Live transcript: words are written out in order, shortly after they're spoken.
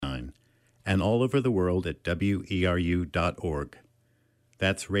and all over the world at weru.org.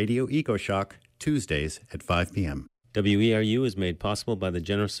 That's Radio EcoShock, Tuesdays at 5 p.m. WERU is made possible by the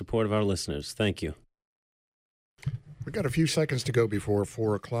generous support of our listeners. Thank you. We've got a few seconds to go before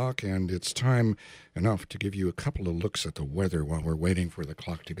 4 o'clock, and it's time enough to give you a couple of looks at the weather while we're waiting for the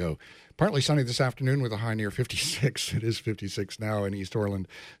clock to go. Partly sunny this afternoon with a high near 56. It is 56 now in East Orland.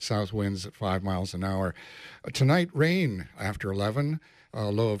 South winds at 5 miles an hour. Tonight, rain after 11.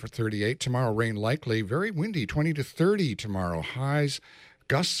 Low of 38. Tomorrow, rain likely. Very windy, 20 to 30 tomorrow. Highs,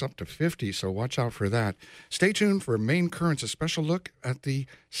 gusts up to 50, so watch out for that. Stay tuned for Maine Currents, a special look at the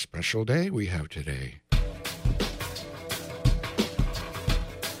special day we have today.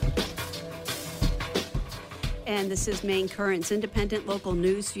 And this is Maine Currents, independent local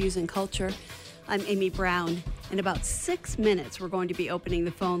news, views, and culture. I'm Amy Brown. In about 6 minutes, we're going to be opening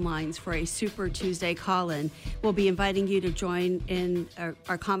the phone lines for a Super Tuesday call-in. We'll be inviting you to join in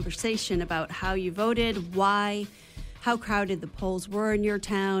our conversation about how you voted, why, how crowded the polls were in your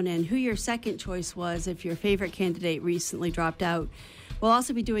town, and who your second choice was if your favorite candidate recently dropped out. We'll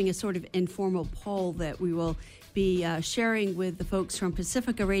also be doing a sort of informal poll that we will be sharing with the folks from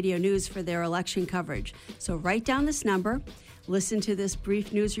Pacifica Radio News for their election coverage. So write down this number, listen to this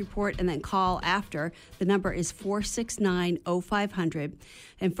brief news report, and then call after. The number is 469-0500.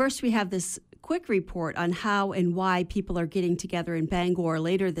 And first we have this quick report on how and why people are getting together in Bangor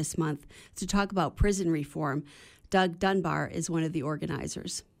later this month to talk about prison reform. Doug Dunbar is one of the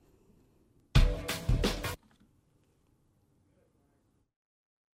organizers.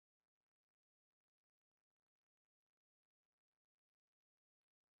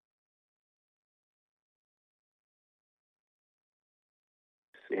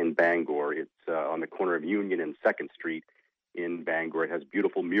 In Bangor. It's on the corner of Union and 2nd Street in Bangor. It has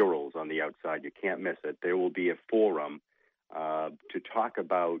beautiful murals on the outside. You can't miss it. There will be a forum to talk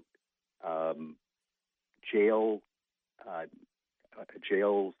about jails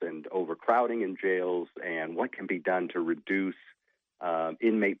and overcrowding in jails and what can be done to reduce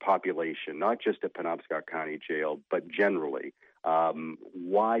inmate population, not just at Penobscot County Jail, but generally.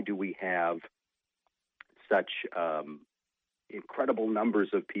 Why do we have such incredible numbers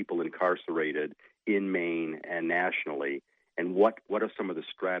of people incarcerated in Maine and nationally, and what are some of the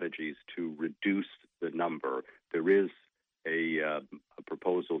strategies to reduce the number? There is a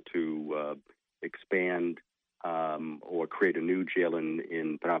proposal to expand or create a new jail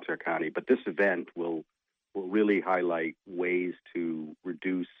in Penobscot County, but this event will really highlight ways to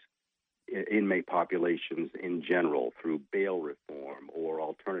reduce inmate populations in general through bail reform or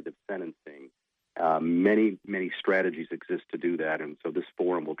alternative sentencing. Many strategies exist to do that, and so this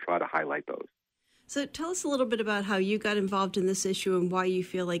forum will try to highlight those. So tell us a little bit about how you got involved in this issue and why you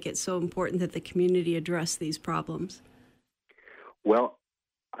feel like it's so important that the community address these problems. Well,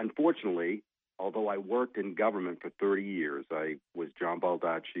 unfortunately, although I worked in government for 30 years, I was John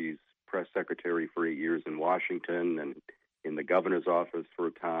Baldacci's press secretary for 8 years in Washington and in the governor's office for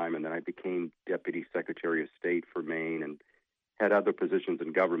a time, and then I became deputy secretary of state for Maine and had other positions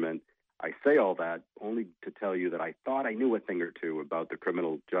in government. I say all that only to tell you that I thought I knew a thing or two about the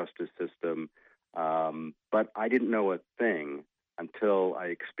criminal justice system, but I didn't know a thing until I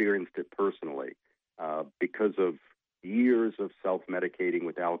experienced it personally because of years of self-medicating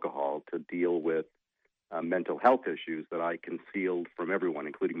with alcohol to deal with mental health issues that I concealed from everyone,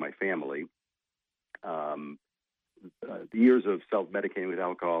 including my family. The years of self-medicating with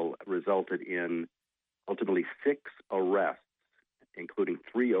alcohol resulted in ultimately 6 arrests, including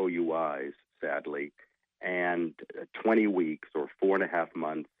 3 OUIs, sadly, and 20 weeks or 4.5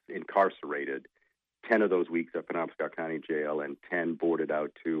 months incarcerated, 10 of those weeks at Penobscot County Jail and 10 boarded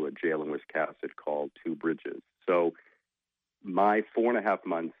out to a jail in Wiscasset called Two Bridges. So my 4.5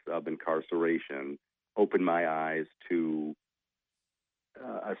 months of incarceration opened my eyes to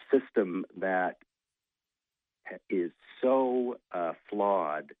a system that is so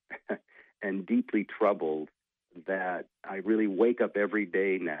flawed and deeply troubled that I really wake up every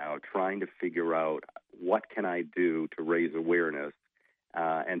day now trying to figure out what can I do to raise awareness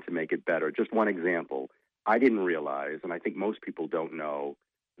and to make it better. Just one example, I didn't realize, and I think most people don't know,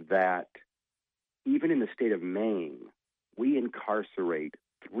 that even in the state of Maine, we incarcerate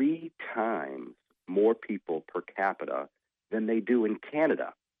 3 times more people per capita than they do in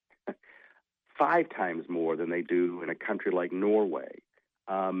Canada, 5 times more than they do in a country like Norway.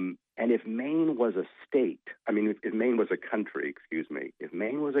 And if Maine was a state, if Maine was a country, if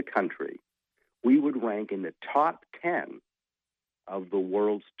Maine was a country, we would rank in the top 10 of the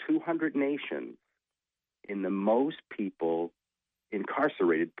world's 200 nations in the most people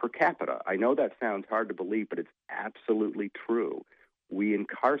incarcerated per capita. I know that sounds hard to believe, but it's absolutely true. We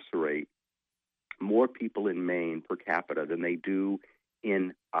incarcerate more people in Maine per capita than they do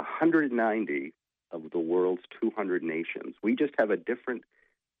in 190 of the world's 200 nations. We just have a different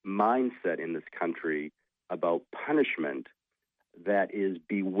mindset in this country about punishment that is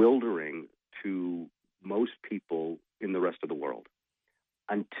bewildering to most people in the rest of the world.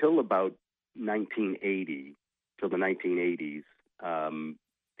 Until about 1980, till the 1980s,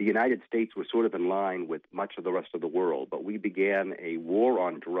 the United States was sort of in line with much of the rest of the world, but we began a war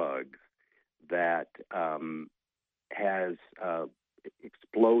on drugs that has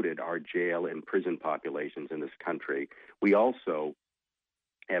exploded our jail and prison populations in this country. We also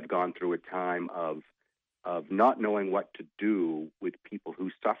have gone through a time of not knowing what to do with people who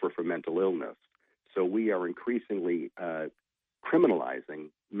suffer from mental illness. So we are increasingly criminalizing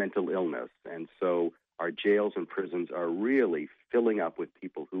mental illness, and so our jails and prisons are really filling up with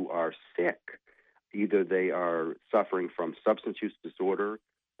people who are sick. Either they are suffering from substance use disorder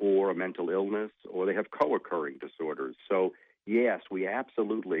or a mental illness, or they have co-occurring disorders. So yes, we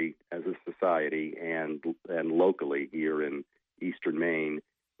absolutely, as a society and locally here in Eastern Maine,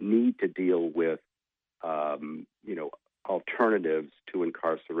 need to deal with alternatives to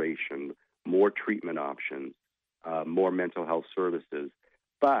incarceration, more treatment options, more mental health services.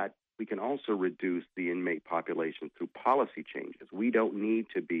 But we can also reduce the inmate population through policy changes. We don't need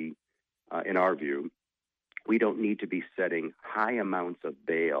to be, in our view, we don't need to be setting high amounts of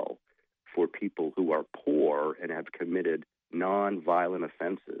bail for people who are poor and have committed non-violent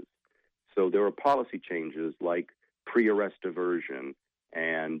offenses. So there are policy changes like pre-arrest diversion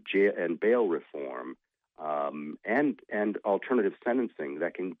and bail reform and alternative sentencing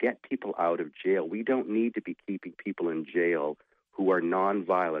that can get people out of jail. We don't need to be keeping people in jail who are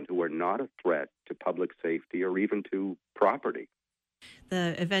nonviolent, who are not a threat to public safety or even to property.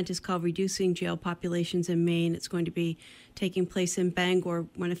 The event is called Reducing Jail Populations in Maine. It's going to be taking place in Bangor.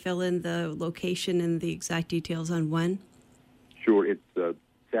 Want to fill in the location and the exact details on when? Sure. It's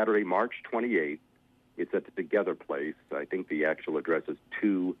Saturday, March 28th. It's at the Together Place. I think the actual address is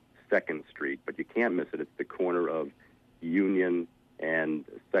 2 2nd Street, but you can't miss it. It's the corner of Union and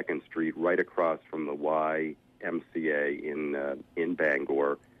 2nd Street, right across from the YMCA in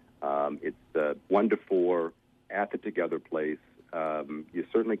Bangor. It's 1 to 4 at the Together Place. You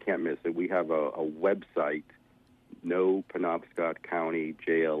certainly can't miss it. We have a website, No Penobscot County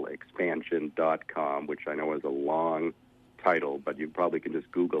Jail Expansion.com, which I know is a long title, but you probably can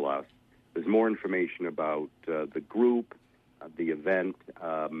just Google us. There's more information about the group, the event,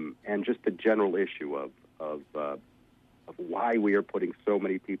 and just the general issue of why we are putting so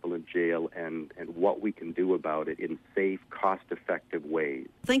many people in jail and what we can do about it in safe, cost-effective ways.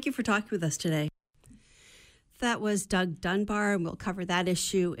 Thank you for talking with us today. That was Doug Dunbar, and we'll cover that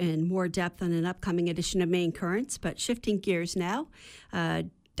issue in more depth on an upcoming edition of Maine Currents. But shifting gears now,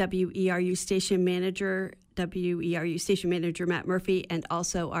 WERU station manager Matt Murphy and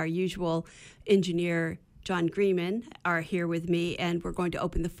also our usual engineer John Greenman are here with me, and we're going to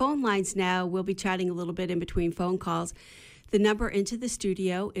open the phone lines now. We'll be chatting a little bit in between phone calls. The number into the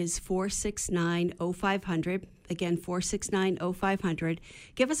studio is 469-0500. Again, 469-0500.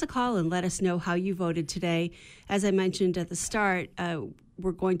 Give us a call and let us know how you voted today. As I mentioned at the start,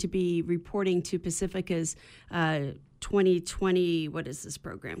 we're going to be reporting to Pacifica's 2020, what is this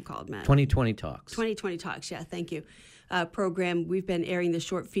program called, Matt? 2020 Talks. 2020 Talks, yeah, thank you. Program we've been airing the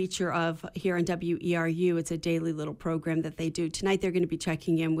short feature of here on WERU. It's a daily little program that they do. Tonight they're going to be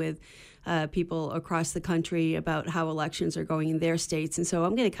checking in with people across the country about how elections are going in their states. And so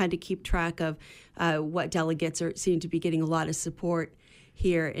I'm going to kind of keep track of what delegates seem to be getting a lot of support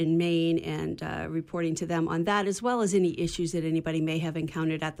here in Maine and reporting to them on that, as well as any issues that anybody may have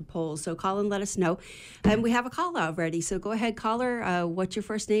encountered at the polls. So call and let us know. And we have a caller already. So go ahead, caller. What's your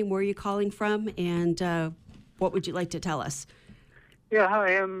first name? Where are you calling from? And what would you like to tell us? Yeah,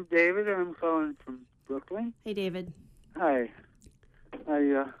 hi, I'm David. I'm calling from Brooklyn. Hey, David. Hi.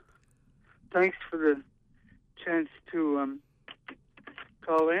 Thanks for the chance to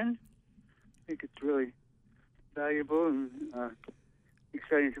call in. I think it's really valuable and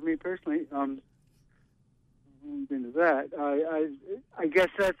exciting to me personally. Into that, I guess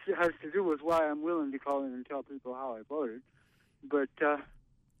that has to do with why I'm willing to call in and tell people how I voted. But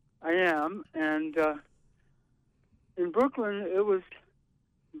I am, and in Brooklyn, it was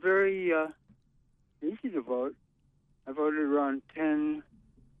very easy to vote. I voted around 10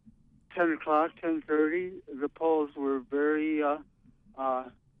 o'clock, 10:30. The polls were very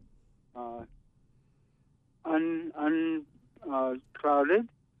uncrowded,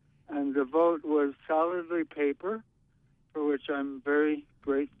 and the vote was solidly paper, for which I'm very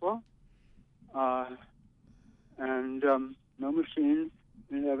grateful. And no machines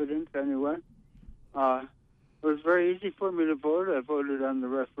in evidence anywhere. It was very easy for me to vote. I voted on the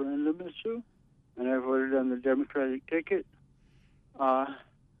referendum issue, and I voted on the Democratic ticket. I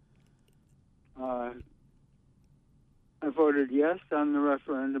voted yes on the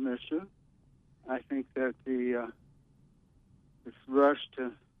referendum issue. I think that this rush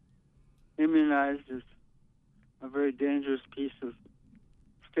to immunize is a very dangerous piece of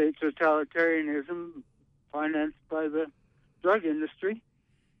state totalitarianism financed by the drug industry.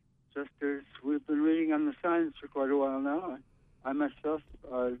 Just as we've been reading on the signs for quite a while now, I myself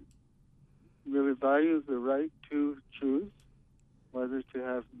really value the right to choose whether to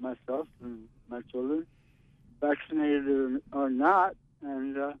have myself and my children vaccinated or not,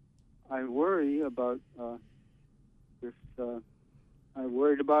 and I worry about this. I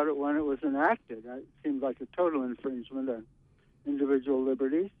worried about it when it was enacted. It seemed like a total infringement on individual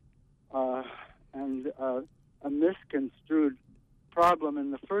liberties and a misconstrued problem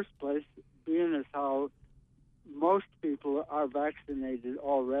in the first place, being as how most people are vaccinated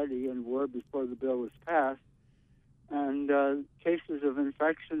already and were before the bill was passed, and cases of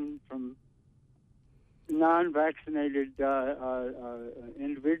infection from non-vaccinated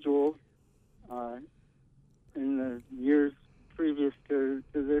individuals in the years previous to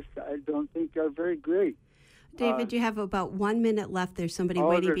this, I don't think are very great. David, you have about 1 minute left. There's somebody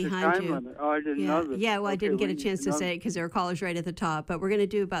waiting there's behind a time you. Limit. I didn't know this. Yeah, well, I didn't get a we chance to know. say it because there are callers right at the top. But we're going to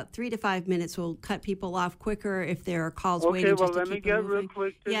do about 3 to 5 minutes. We'll cut people off quicker if there are calls waiting. Okay, well, just to let me keep them get real moving.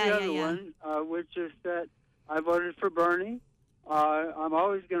 quick to the other one, which is that I voted for Bernie. I'm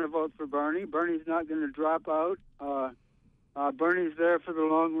always going to vote for Bernie. Bernie's not going to drop out. Bernie's there for the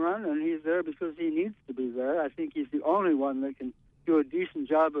long run, and he's there because he needs to be there. I think he's the only one that can do a decent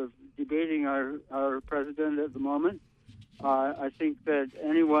job of debating our president at the moment. I think that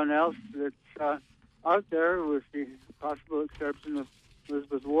anyone else that's out there, with the possible exception of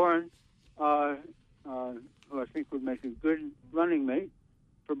Elizabeth Warren, who I think would make a good running mate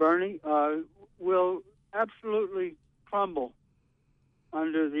for Bernie, will absolutely crumble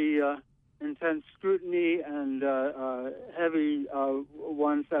under the intense scrutiny and heavy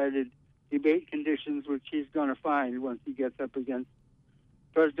one-sided debate conditions which he's going to find once he gets up against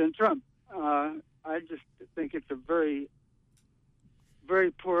President Trump. I just think it's a very,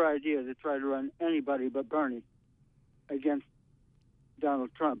 very poor idea to try to run anybody but Bernie against Donald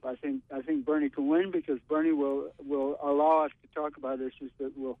Trump. I think Bernie can win because Bernie will allow us to talk about issues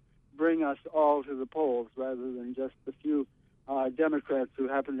that will bring us all to the polls rather than just the few Democrats who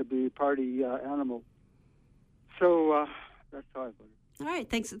happen to be party animals. So that's how I voted. All right.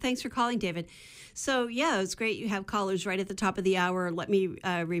 Thanks for calling, David. So, yeah, it's great. You have callers right at the top of the hour. Let me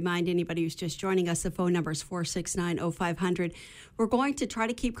remind anybody who's just joining us, the phone number is 469-0500. We're going to try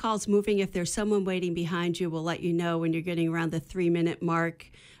to keep calls moving. If there's someone waiting behind you, we'll let you know when you're getting around the 3-minute mark,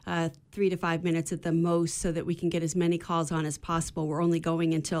 3 to 5 minutes at the most, so that we can get as many calls on as possible. We're only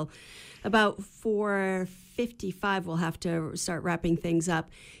going until about 4:55. We'll have to start wrapping things up.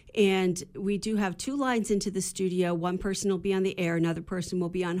 And we do have 2 lines into the studio. One person will be on the air. Another person will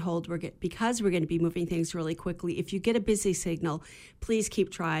be on hold. Because we're going to be moving things really quickly. If you get a busy signal, please keep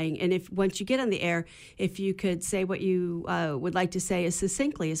trying. And if once you get on the air, if you could say what you would like to say as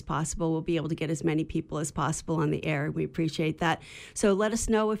succinctly as possible, we'll be able to get as many people as possible on the air. We appreciate that. So let us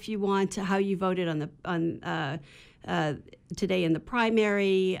know if you want how you voted on today in the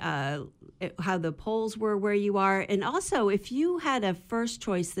primary, how the polls were where you are. And also, if you had a first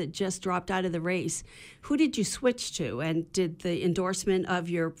choice that just dropped out of the race, who did you switch to? And did the endorsement of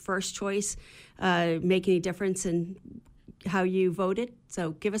your first choice make any difference in how you voted?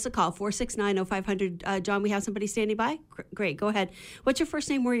 So give us a call, 469-0500. John, we have somebody standing by? Great, go ahead. What's your first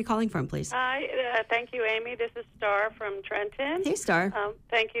name? Where are you calling from, please? Hi, thank you, Amy. This is Star from Trenton. Hey, Star.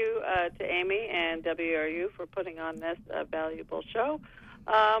 Thank you to Amy and WRU for putting on this valuable show.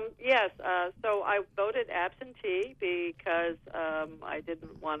 So I voted absentee because I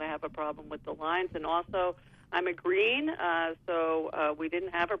didn't want to have a problem with the lines, and also I'm a Green, so we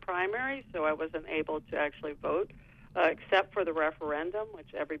didn't have a primary, so I wasn't able to actually vote. Except for the referendum,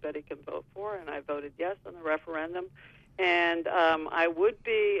 which everybody can vote for, and I voted yes on the referendum. And I would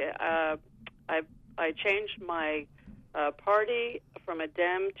be, I changed my party from a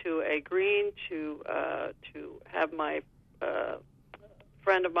Dem to a Green to have my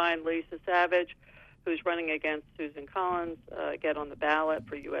friend of mine, Lisa Savage, who's running against Susan Collins, get on the ballot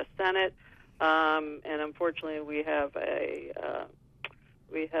for U.S. Senate. And unfortunately, we have a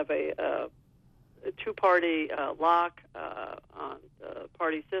two-party lock on the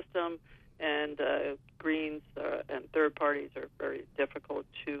party system, and Greens and third parties are very difficult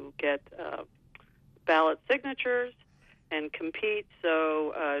to get ballot signatures. and compete.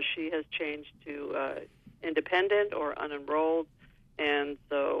 So she has changed to independent or unenrolled, and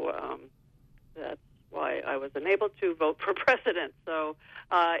so that's why I was unable to vote for president. So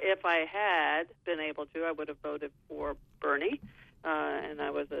if I had been able to, I would have voted for Bernie, and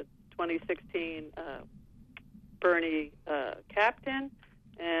I was a 2016 Bernie captain,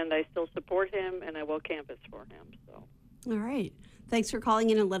 and I still support him, and I will canvass for him. So, all right. Thanks for calling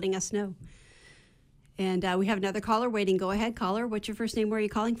in and letting us know. And we have another caller waiting. Go ahead, caller. What's your first name? Where are you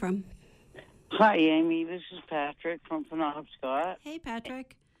calling from? Hi, Amy. This is Patrick from Penobscot. Hey,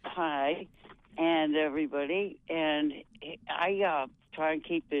 Patrick. Hi, and everybody. And I try and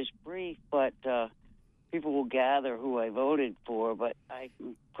keep this brief, but people will gather who I voted for. But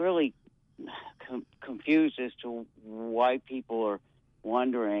I'm really confused as to why people are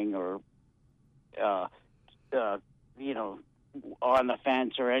wondering or, on the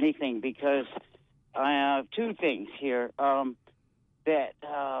fence or anything, because I have two things here. That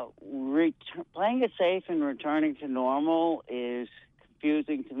playing it safe and returning to normal is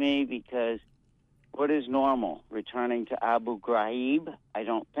confusing to me, because what is normal? Returning to Abu Ghraib? I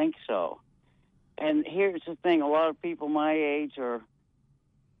don't think so. And here's the thing. A lot of people my age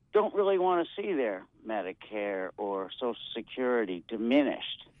don't really want to see their Medicare or Social Security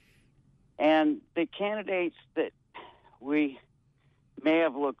diminished. And the candidates that we may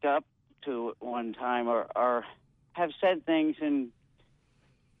have looked up to at one time have said things, and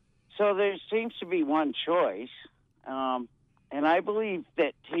so there seems to be one choice, and I believe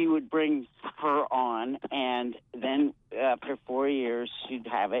that he would bring her on, and then after 4 years she'd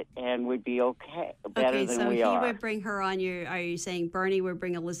have it and would be better than we are. Okay, so he would bring her on. Are you saying Bernie would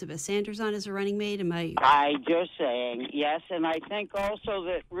bring Elizabeth Sanders on as a running mate? I just saying yes, and I think also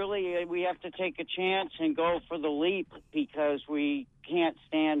that really we have to take a chance and go for the leap, because we can't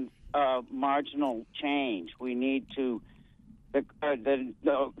stand marginal change. We need to.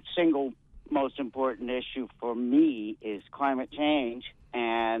 The single most important issue for me is climate change,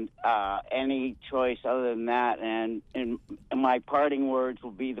 and any choice other than that, and my parting words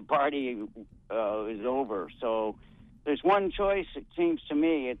will be the party is over. So there's one choice, it seems to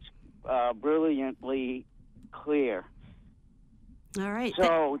me. It's brilliantly clear. All right.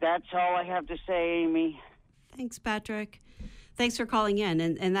 So that's all I have to say, Amy. Thanks, Patrick. Thanks for calling in,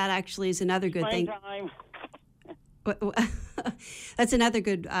 and that actually is another good thing. Time. That's another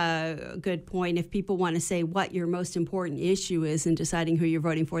good point. If people want to say what your most important issue is in deciding who you're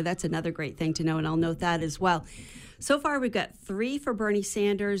voting for, that's another great thing to know, and I'll note that as well. So far, we've got 3 for Bernie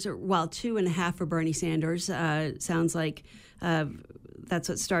Sanders, 2.5 for Bernie Sanders. Sounds like that's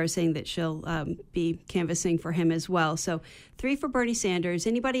what Starr is saying, that she'll be canvassing for him as well. So 3 for Bernie Sanders.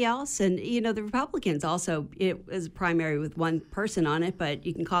 Anybody else? And, the Republicans also, it is a primary with one person on it, but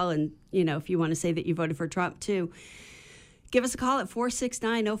you can call and, if you want to say that you voted for Trump too. Give us a call at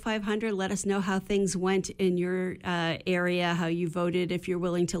 469-0500. Let us know how things went in your area, how you voted, if you're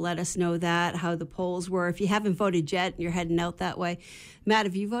willing to let us know that, how the polls were. If you haven't voted yet and you're heading out that way. Matt,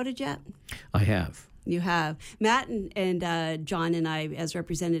 have you voted yet? I have. You have. Matt and John and I, as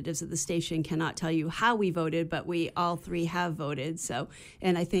representatives of the station, cannot tell you how we voted, but we all 3 have voted. So,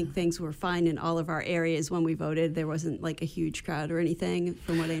 and I think things were fine in all of our areas when we voted. There wasn't like a huge crowd or anything,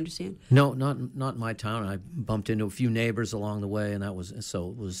 from what I understand. No, not in my town. I bumped into a few neighbors along the way, and it was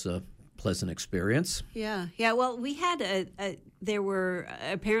a pleasant experience. Yeah. Well, we had there were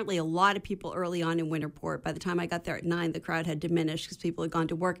apparently a lot of people early on in Winterport. By the time I got there at 9, the crowd had diminished because people had gone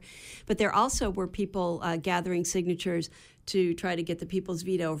to work. But there also were people gathering signatures to try to get the people's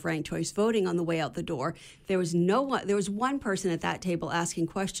veto of ranked choice voting on the way out the door. There was one person at that table asking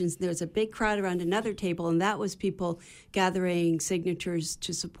questions. There was a big crowd around another table, and that was people gathering signatures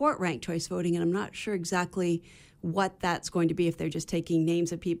to support ranked choice voting. And I'm not sure exactly what that's going to be, if they're just taking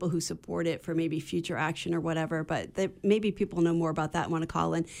names of people who support it for maybe future action or whatever. But maybe people know more about that and want to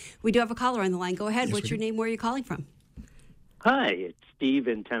call in. We do have a caller on the line. Go ahead. Yes, What's your name? Where are you calling from? Hi, it's Steve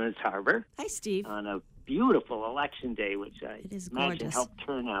in Tenants Harbor. Hi, Steve. On a beautiful election day, which I imagine helped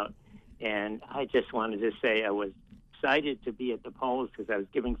turn out. And I just wanted to say I was excited to be at the polls because I was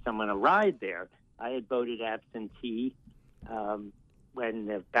giving someone a ride there. I had voted absentee when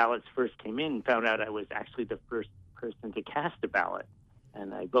the ballots first came in, and found out I was actually the first person to cast a ballot.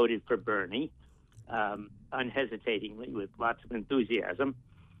 And I voted for Bernie unhesitatingly, with lots of enthusiasm.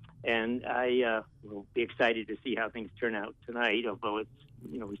 And I will be excited to see how things turn out tonight, although it's,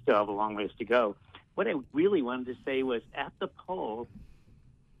 we still have a long ways to go. What I really wanted to say was, at the poll,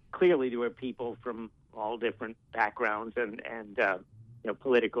 clearly there were people from all different backgrounds and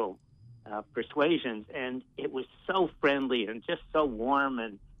political persuasions, and it was so friendly and just so warm,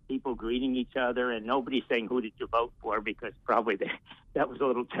 and people greeting each other, and nobody saying who did you vote for, because probably that was a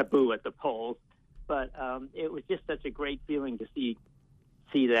little taboo at the polls. But it was just such a great feeling to see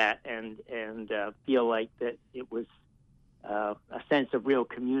that and feel like that it was a sense of real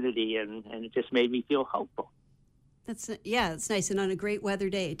community, and it just made me feel hopeful. That's nice, and on a great weather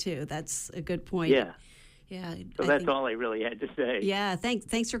day too. That's a good point. Yeah. Yeah. So that's all I really had to say. Yeah.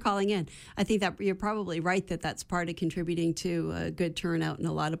 Thanks for calling in. I think that you're probably right that that's part of contributing to a good turnout in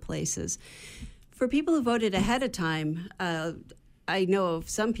a lot of places. For people who voted ahead of time, I know of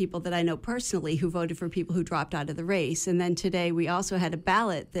some people that I know personally who voted for people who dropped out of the race. And then today we also had a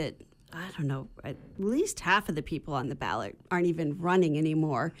ballot that, I don't know, at least half of the people on the ballot aren't even running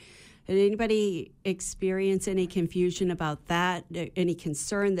anymore. Did anybody experience any confusion about that? Any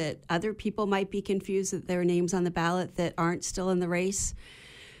concern that other people might be confused that there are names on the ballot that aren't still in the race?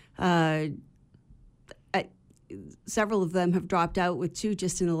 Several of them have dropped out, with two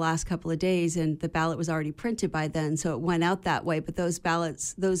just in the last couple of days, and the ballot was already printed by then, so it went out that way. But those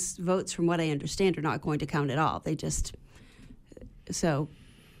votes, from what I understand, are not going to count at all.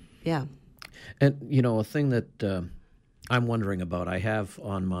 Yeah. And, a thing that I'm wondering about, I have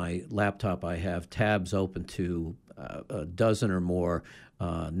on my laptop, I have tabs open to a dozen or more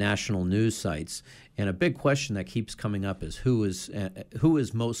national news sites, and a big question that keeps coming up is who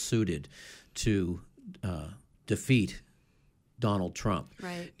is most suited to defeat Donald Trump.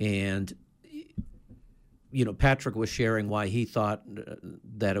 Right. And Patrick was sharing why he thought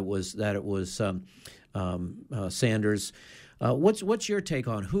that it was Sanders. What's your take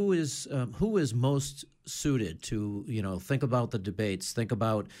on who is most suited to think about the debates, think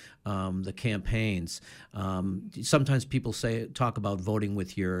about the campaigns? Sometimes people talk about voting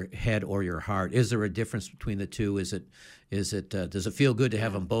with your head or your heart. Is there a difference between the two? Does it feel good to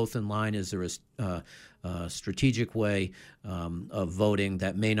have them both in line? Is there a strategic way of voting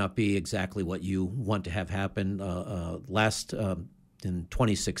that may not be exactly what you want to have happen? In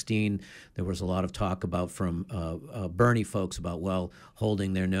 2016, there was a lot of talk from Bernie folks about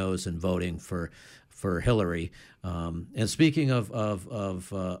holding their nose and voting for Hillary. And speaking of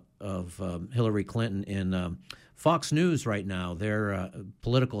Hillary Clinton, in Fox News right now, their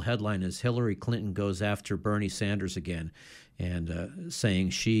political headline is Hillary Clinton goes after Bernie Sanders again, and saying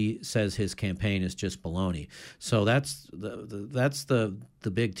she says his campaign is just baloney. So that's the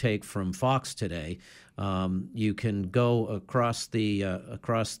big take from Fox today. You can go across the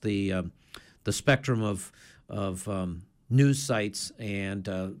spectrum of news sites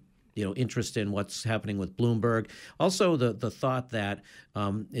and interest in what's happening with Bloomberg. Also, the thought that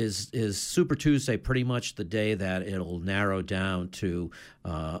is Super Tuesday pretty much the day that it'll narrow down to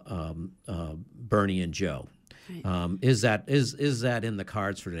Bernie and Joe. Right. Is that in the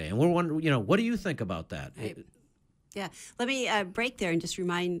cards for today? And we're wondering, what do you think about that? Right. Yeah. Let me break there and just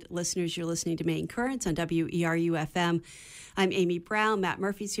remind listeners you're listening to Maine Currents on WERU-FM. I'm Amy Brown. Matt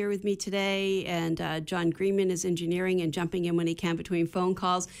Murphy's here with me today, and John Greenman is engineering and jumping in when he can between phone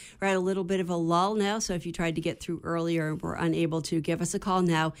calls. We're at a little bit of a lull now, so if you tried to get through earlier and were unable to, give us a call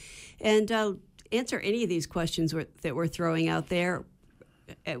now and answer any of these questions that we're throwing out there.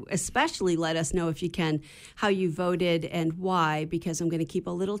 Especially let us know, if you can, how you voted and why, because I'm going to keep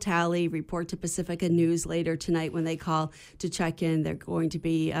a little tally, report to Pacifica News later tonight when they call to check in. They're going to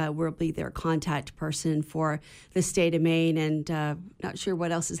be, we'll be their contact person for the state of Maine, and not sure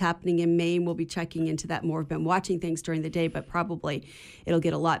what else is happening in Maine. We'll be checking into that more. I've been watching things during the day, but probably it'll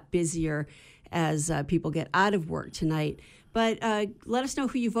get a lot busier as people get out of work tonight. But let us know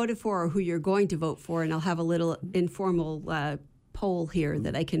who you voted for or who you're going to vote for, and I'll have a little informal poll here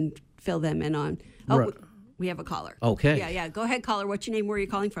that I can fill them in on. Oh, right. We have a caller. Okay. Yeah. Go ahead, caller. What's your name? Where are you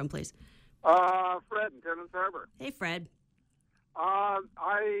calling from, please? Fred in Timmins Harbor. Hey, Fred.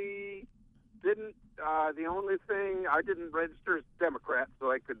 I didn't. The only thing, I didn't register as a Democrat,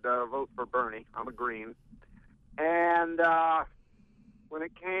 so I could vote for Bernie. I'm a Green. And when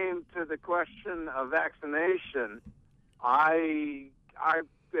it came to the question of vaccination, I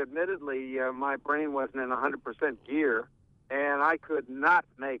admittedly, my brain wasn't in 100% gear. And I could not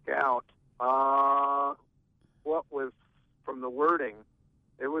make out what was from the wording.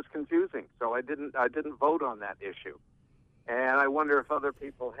 It was confusing, so I didn't vote on that issue. And I wonder if other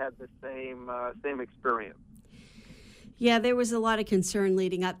people had the same experience. Yeah, there was a lot of concern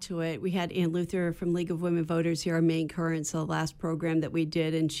leading up to it. We had Ann Luther from League of Women Voters here on Maine Currents, the last program that we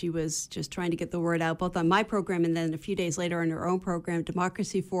did, and she was just trying to get the word out, both on my program and then a few days later on her own program,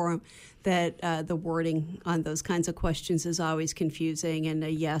 Democracy Forum, that the wording on those kinds of questions is always confusing, and a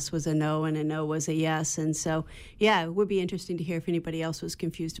yes was a no and a no was a yes. And so, yeah, it would be interesting to hear if anybody else was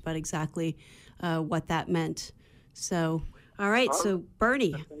confused about exactly what that meant. So, All right, so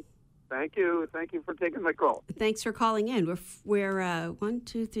Bernie. Thank you. Thank you for taking my call. Thanks for calling in. We're 1,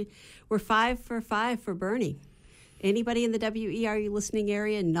 2, 3. We're 5 for 5 for Bernie. Anybody in the WERU listening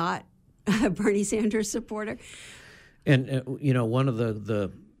area not a Bernie Sanders supporter? And one of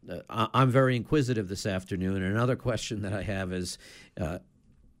the I'm very inquisitive this afternoon. And another question that I have is,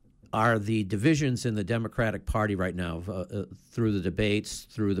 are the divisions in the Democratic Party right now, through the debates,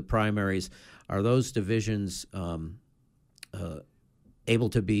 through the primaries, are those divisions able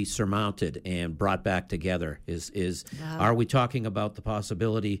to be surmounted and brought back together? Are we talking about the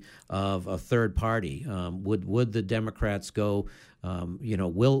possibility of a third party? Would the Democrats go?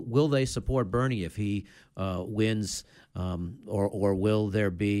 Will they support Bernie if he wins, or will there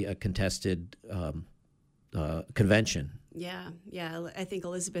be a contested convention? Yeah. I think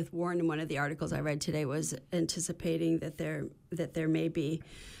Elizabeth Warren, in one of the articles I read today, was anticipating that there may be.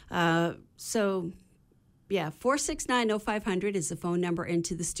 469-0500 is the phone number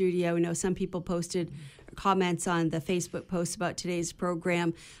into the studio. I know some people posted comments on the Facebook post about today's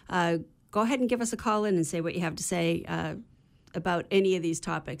program. Go ahead and give us a call in and say what you have to say about any of these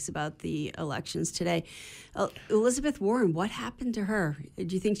topics about the elections today. Elizabeth Warren, what happened to her?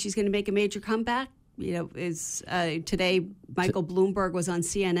 Do you think she's going to make a major comeback? Today Michael Bloomberg was on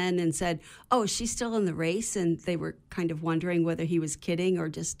CNN and said, "Oh, she's still in the race," and they were kind of wondering whether he was kidding or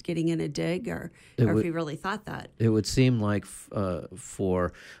just getting in a dig, or if he really thought that. It would seem like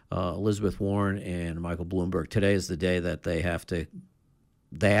for Elizabeth Warren and Michael Bloomberg, today is the day that they have to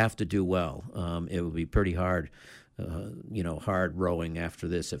do well. It would be pretty hard, hard rowing after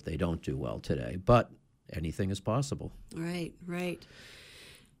this if they don't do well today. But anything is possible. Right.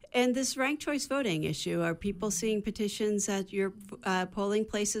 And this ranked choice voting issue, are people seeing petitions at your polling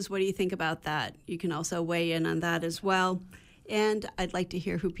places? What do you think about that? You can also weigh in on that as well. And I'd like to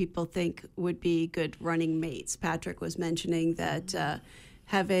hear who people think would be good running mates. Patrick was mentioning that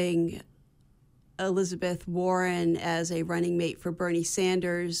having Elizabeth Warren as a running mate for Bernie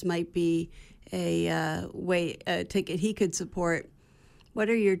Sanders might be a ticket he could support. What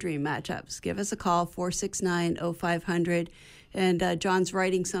are your dream matchups? Give us a call, 469-0500. And John's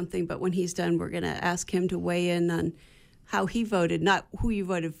writing something, but when he's done, we're going to ask him to weigh in on how he voted, not who you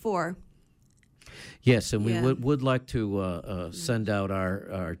voted for. Yes, and we would like to send out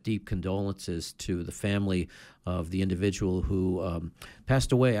our deep condolences to the family of the individual who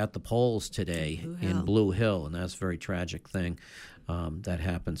passed away at the polls today in Blue Hill, and that's a very tragic thing that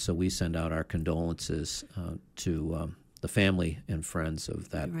happened. So we send out our condolences to the family and friends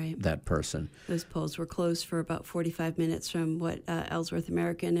of that person. Those polls were closed for about 45 minutes from what Ellsworth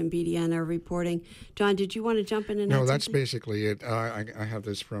American and BDN are reporting. John, did you want to jump in and No, that's basically it. I have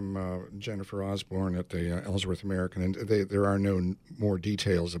this from Jennifer Osborne at the Ellsworth American, and there are no more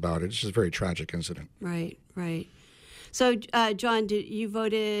details about it. It's just a very tragic incident. Right. So, John, you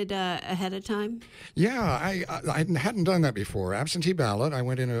voted ahead of time? Yeah, I hadn't done that before. Absentee ballot. I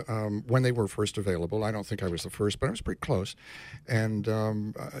went in when they were first available. I don't think I was the first, but I was pretty close. And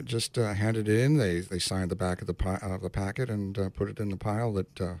just handed it in. They signed the back of the packet and put it in the pile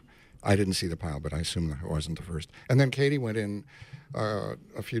that I didn't see the pile, but I assume that I wasn't the first. And then Katie went in a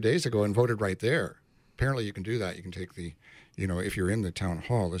few days ago and voted right there. Apparently you can do that. You can take the, if you're in the town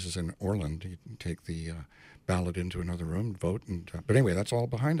hall, this is in Orland, you can take the ballot into another room, vote. But anyway, that's all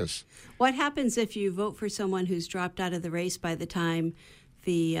behind us. What happens if you vote for someone who's dropped out of the race by the time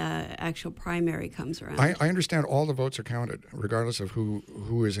the actual primary comes around? I understand all the votes are counted, regardless of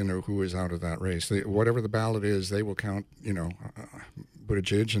who is in or who is out of that race. Whatever the ballot is, they will count.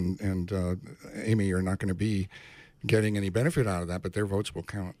 Buttigieg and Amy are not going to be getting any benefit out of that, but their votes will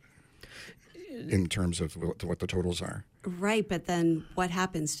count in terms of what the totals are. Right, but then what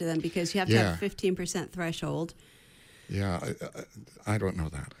happens to them? Because you have to have a 15% threshold. Yeah, I don't know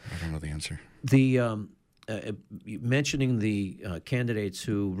that. I don't know the answer. The mentioning the candidates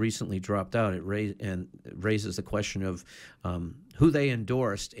who recently dropped out, it raises the question of who they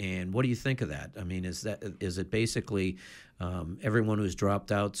endorsed, and what do you think of that? I mean, is it basically everyone who's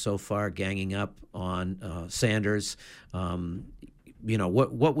dropped out so far ganging up on Sanders? What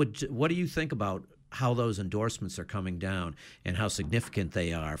do you think about how those endorsements are coming down and how significant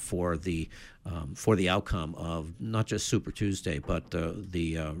they are for the outcome of not just Super Tuesday but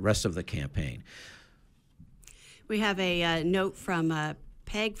the rest of the campaign? We have a note from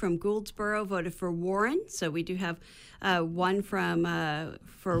Peg from Gouldsboro, voted for Warren. So we do have one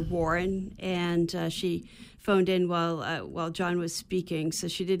for Warren, and she phoned in while John was speaking, so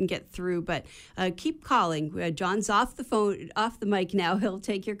she didn't get through. But keep calling. John's off the mic now. He'll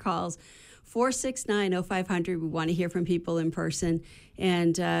take your calls. 469-0500. We want to hear from people in person.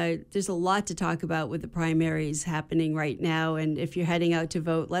 And there's a lot to talk about with the primaries happening right now. And if you're heading out to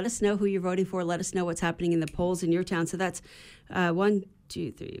vote, let us know who you're voting for. Let us know what's happening in the polls in your town. So that's 1,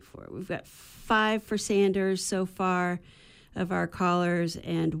 2, 3, 4. We've got 5 for Sanders so far of our callers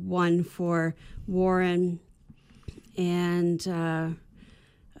and 1 for Warren. And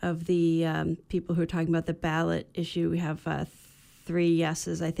of the people who are talking about the ballot issue, we have 3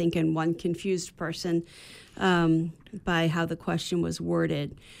 yeses, I think, and 1 confused person by how the question was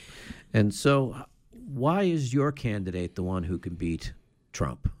worded. And so why is your candidate the one who can beat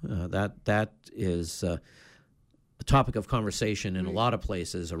Trump? That is a topic of conversation in a lot of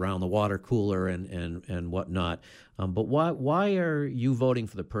places around the water cooler and whatnot. But why are you voting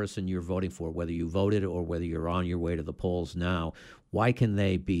for the person you're voting for, whether you voted or whether you're on your way to the polls now? Why can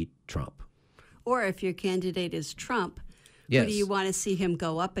they beat Trump? Or if your candidate is Trump, yes, who do you want to see him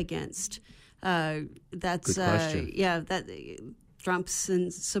go up against? That's good question. Trump's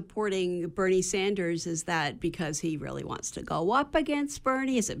supporting Bernie Sanders. Is that because he really wants to go up against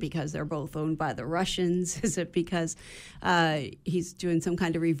Bernie? Is it because they're both owned by the Russians? Is it because he's doing some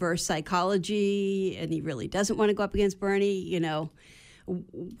kind of reverse psychology and he really doesn't want to go up against Bernie? You know,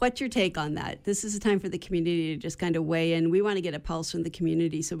 what's your take on that? This is a time for the community to just kind of weigh in. We want to get a pulse from the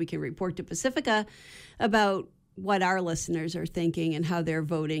community so we can report to Pacifica about what our listeners are thinking and how they're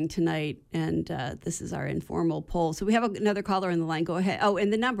voting tonight. And this is our informal poll. So we have another caller on the line. Go ahead. Oh,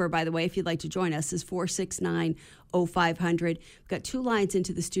 and the number, by the way, if you'd like to join us, is 469-0500. We've got 2 lines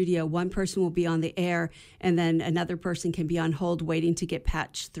into the studio. One person will be on the air, and then another person can be on hold waiting to get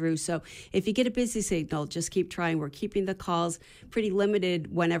patched through. So if you get a busy signal, just keep trying. We're keeping the calls pretty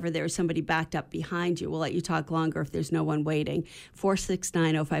limited whenever there's somebody backed up behind you. We'll let you talk longer if there's no one waiting.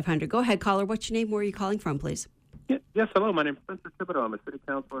 469-0500. Go ahead, caller. What's your name? Where are you calling from, please? Yes, hello. My name is Spencer Thibodeau. I'm a city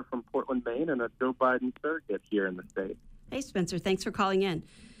councilor from Portland, Maine, and a Joe Biden surrogate here in the state. Hey, Spencer. Thanks for calling in.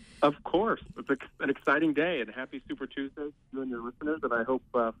 Of course. It's an exciting day, and happy Super Tuesday to you and your listeners, and I hope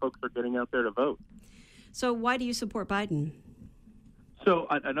folks are getting out there to vote. So why do you support Biden? So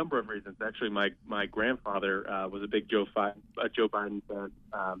a number of reasons. Actually, my grandfather was a big Joe Biden fan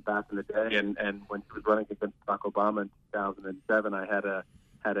back in the day, and when he was running against Barack Obama in 2007, I had an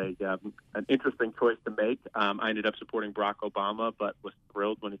interesting choice to make. I ended up supporting Barack Obama, but was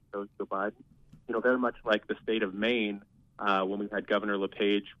thrilled when he chose Joe Biden. You know, very much like the state of Maine, when we had Governor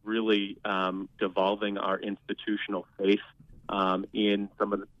LePage really devolving our institutional faith in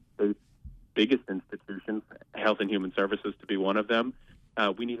some of the state's biggest institutions, Health and Human Services to be one of them.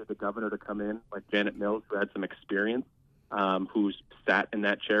 We needed a governor to come in like Janet Mills, who had some experience, who's sat in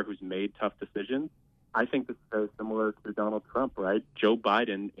that chair, who's made tough decisions. I think this is very similar to Donald Trump, right? Joe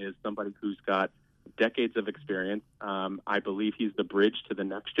Biden is somebody who's got decades of experience. I believe he's the bridge to the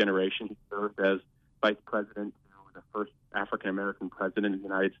next generation. He served as vice president to the first African-American president of the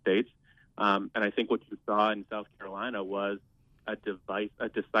United States. And I think what you saw in South Carolina was a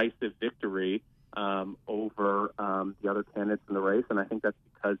decisive victory over the other candidates in the race. And I think that's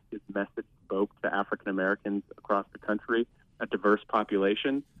because his message spoke to African-Americans across the country, a diverse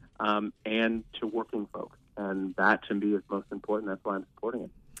population, and to working folks. And that, to me, is most important. That's why I'm supporting it.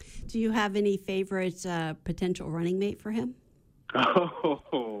 Do you have any favorite potential running mate for him?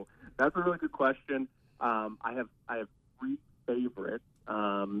 Oh, that's a really good question. I have 3 favorites.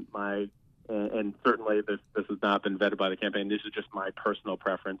 And certainly this has not been vetted by the campaign. This is just my personal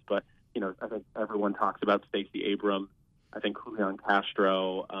preference. But, you know, I think everyone talks about Stacey Abrams. I think Julian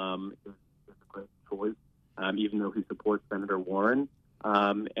Castro is a great choice, even though he supports Senator Warren.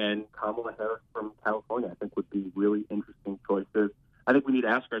 And Kamala Harris from California, I think, would be really interesting choices. I think we need to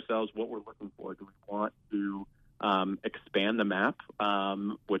ask ourselves what we're looking for. Do we want to expand the map,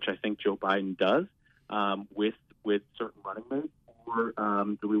 which I think Joe Biden does, with certain running mates, or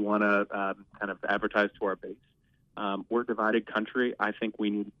do we want to kind of advertise to our base? We're a divided country. I think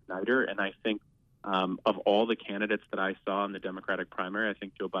we need a uniter, and I think of all the candidates that I saw in the Democratic primary, I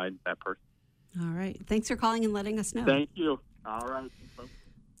think Joe Biden's that person. All right. Thanks for calling and letting us know. Thank you. All right.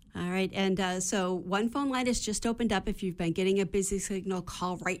 All right. And so one phone line has just opened up. If you've been getting a busy signal,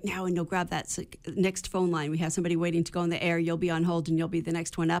 call right now and you'll grab that next phone line. We have somebody waiting to go on the air. You'll be on hold and you'll be the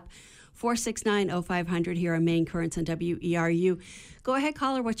next one up. 469-0500 here on Maine Currents on WERU. Go ahead,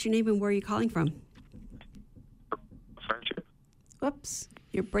 caller. What's your name and where are you calling from? Friendship. Whoops.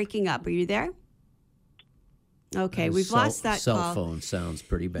 You're breaking up. Are you there? Okay, we've lost that cell call. Cell phone sounds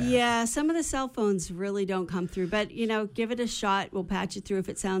pretty bad. Yeah, some of the cell phones really don't come through. But, give it a shot. We'll patch it through if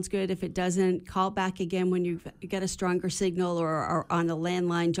it sounds good. If it doesn't, call back again when you get a stronger signal or on a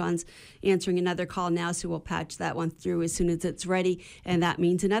landline. John's answering another call now, so we'll patch that one through as soon as it's ready. And that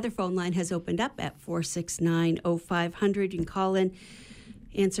means another phone line has opened up at 469-0500. You can call in,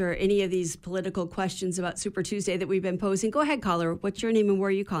 answer any of these political questions about Super Tuesday that we've been posing. Go ahead, caller. What's your name and where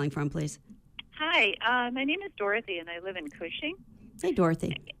are you calling from, please? Hi, my name is Dorothy, and I live in Cushing. Hey,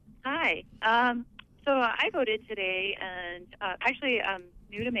 Dorothy. Hi. So I voted today, and actually I'm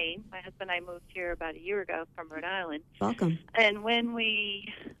new to Maine. My husband and I moved here about a year ago from Rhode Island. Welcome. And when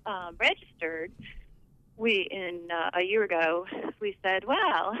we registered, a year ago, we said,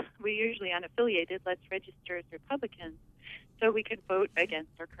 well, we're usually unaffiliated. Let's register as Republicans so we could vote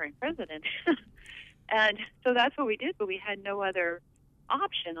against our current president. And so that's what we did, but we had no other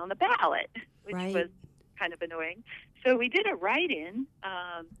option on the ballot, which was kind of annoying. So we did a write-in.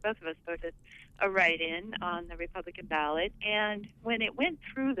 Both of us voted a write-in on the Republican ballot. And when it went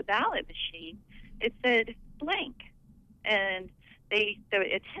through the ballot machine, it said blank. And the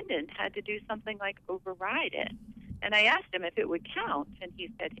attendant had to do something like override it. And I asked him if it would count, and he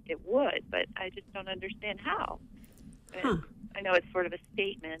said it would, but I just don't understand how. I know it's sort of a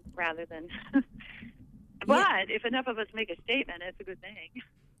statement rather than... But if enough of us make a statement, it's a good thing.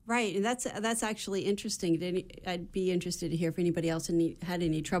 Right, and that's actually interesting. I'd be interested to hear if anybody else had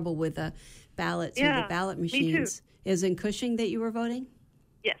any trouble with ballots or the ballot machines. Me too. Is in Cushing that you were voting?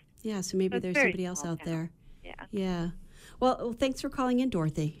 Yes. Yeah, so maybe there's somebody else out there. Yeah. Yeah. Well, thanks for calling in,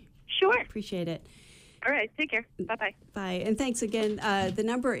 Dorothy. Sure. Appreciate it. All right, take care. Bye-bye. Bye, and thanks again. The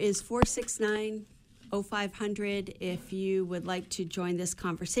number is 469-0500 if you would like to join this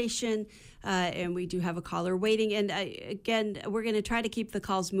conversation. And we do have a caller waiting. And again, we're going to try to keep the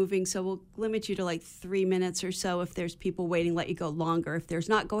calls moving, so we'll limit you to like 3 minutes or so. If there's people waiting, let you go longer. If there's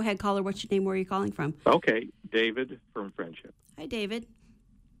not, go ahead, caller. What's your name? Where are you calling from? Okay, David from Friendship. Hi, David.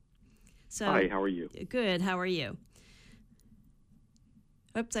 Hi, how are you? Good. How are you?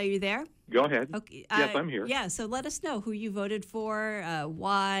 Oops, are you there? Go ahead. Okay. Yes, I'm here. Yeah, so let us know who you voted for,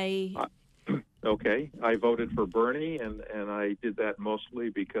 why. Okay, I voted for Bernie, and I did that mostly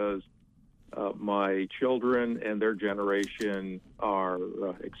because my children and their generation are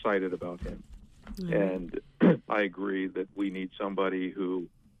excited about him. And I agree that we need somebody who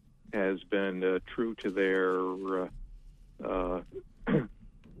has been true to their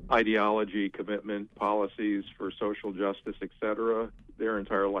ideology, commitment, policies for social justice, etc., their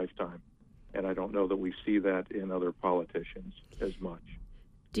entire lifetime. And I don't know that we see that in other politicians as much.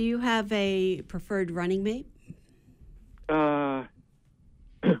 Do you have a preferred running mate?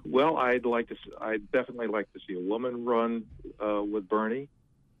 Well, I'd definitely like to see a woman run with Bernie,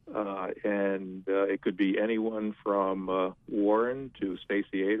 and it could be anyone from Warren to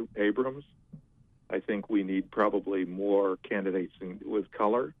Stacey Abrams. I think we need probably more candidates with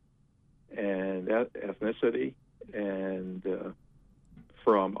color and ethnicity, and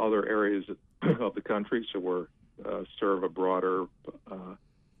from other areas of the country, so we're serve a broader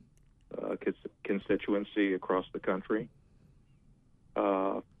constituency across the country.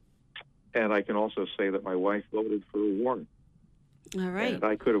 And I can also say that my wife voted for Warren. All right. And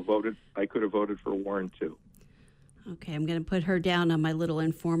I could have voted for Warren too. Okay, I'm going to put her down on my little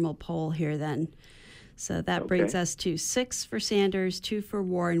informal poll here then. So that brings us to 6 for Sanders, 2 for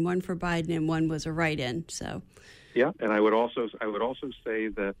Warren, 1 for Biden, and 1 was a write-in. So. Yeah, and I would also say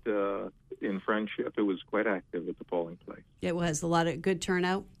that in Friendship it was quite active at the polling place. It was a lot of good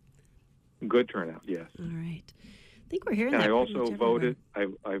turnout. Good turnout, yes. All right. I think we're hearing and that. I also voted.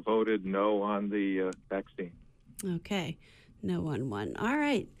 I voted no on the vaccine. Okay, no on 1. All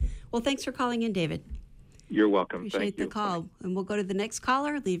right. Well, thanks for calling in, David. You're welcome. Appreciate Thank the you. call. And we'll go to the next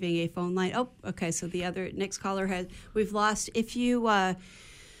caller, leaving a phone line. Oh, okay. So the other next caller we've lost. If you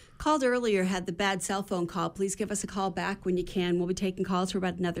called earlier, had the bad cell phone call, please give us a call back when you can. We'll be taking calls for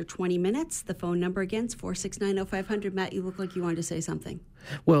about another 20 minutes. The phone number again is 469-0500. Matt, you look like you wanted to say something.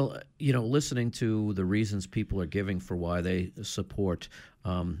 Well, listening to the reasons people are giving for why they support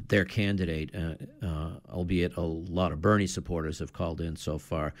their candidate, albeit a lot of Bernie supporters have called in so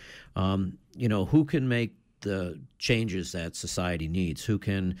far, who can make the changes that society needs, who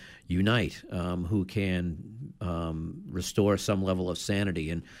can unite, who can restore some level of sanity,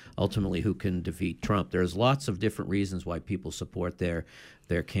 and ultimately who can defeat Trump. There's lots of different reasons why people support their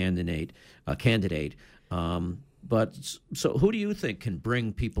candidate. But so who do you think can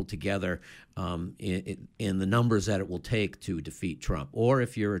bring people together in the numbers that it will take to defeat Trump? Or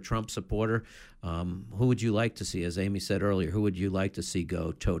if you're a Trump supporter, who would you like to see, as Amy said earlier, who would you like to see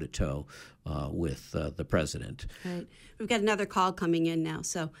go toe-to-toe with the president? Right. We've got another call coming in now.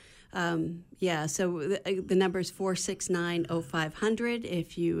 So, the number is 469-0500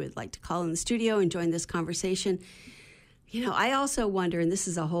 if you would like to call in the studio and join this conversation. You know, I also wonder, and this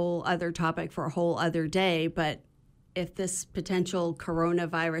is a whole other topic for a whole other day, but if this potential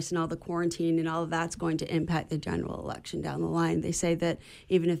coronavirus and all the quarantine and all of that's going to impact the general election down the line. They say that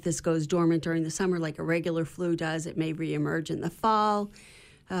even if this goes dormant during the summer like a regular flu does, it may reemerge in the fall.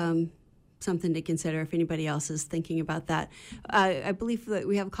 Something to consider if anybody else is thinking about that. I believe that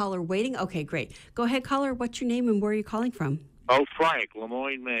we have a caller waiting. Okay, great. Go ahead, caller. What's your name and where are you calling from? Oh, Frank,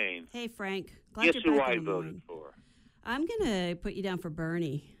 Lemoyne, Maine. Hey, Frank. Glad Guess you're who back I in voted Lemoyne. for? I'm going to put you down for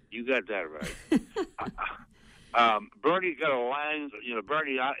Bernie. You got that right. Bernie's got a line,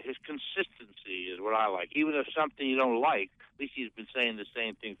 Bernie, his consistency is what I like. Even if something you don't like, at least he's been saying the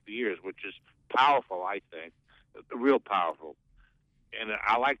same thing for years, which is powerful, I think, real powerful. And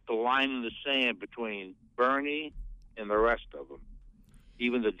I like the line in the sand between Bernie and the rest of them,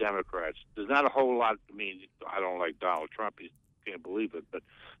 even the Democrats. There's not a whole lot, I don't like Donald Trump, you can't believe it, but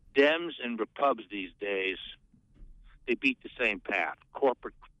Dems and Repubs these days, they beat the same path.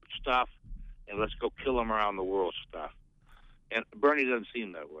 Corporate stuff, and let's go kill them around the world stuff. And Bernie doesn't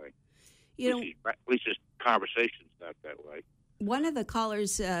seem that way. At least his conversation's not that way. One of the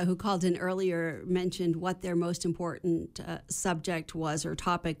callers who called in earlier mentioned what their most important subject was or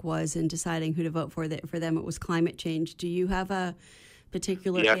topic was in deciding who to vote for. That for them it was climate change. Do you have a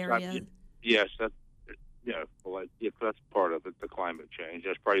particular area? Yes, that's part of it, the climate change.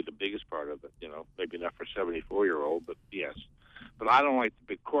 That's probably the biggest part of it, maybe not for a 74-year-old, but yes. But I don't like the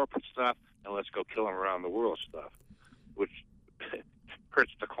big corporate stuff, and let's go kill them around the world stuff, which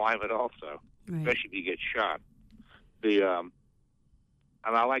hurts the climate also, especially if you get shot.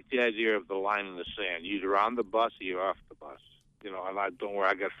 And I like the idea of the line in the sand. You're either on the bus or you're off the bus. And don't worry,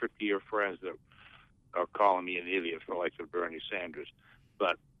 I got 50-year friends that are calling me an idiot for like Bernie Sanders.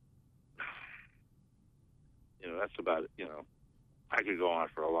 But, that's about it. I could go on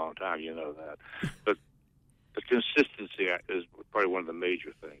for a long time, that. But the consistency is probably one of the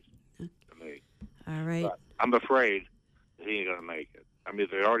major things to me. All right. But I'm afraid that he ain't going to make it.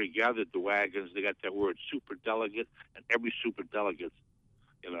 They already gathered the wagons. They got that word superdelegate, and every superdelegate's,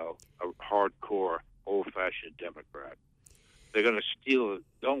 a hardcore, old-fashioned Democrat. They're going to steal it.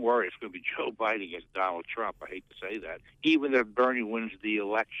 Don't worry, it's going to be Joe Biden against Donald Trump. I hate to say that. Even if Bernie wins the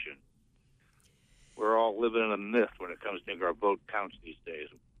election, we're all living in a myth when it comes to our vote counts these days.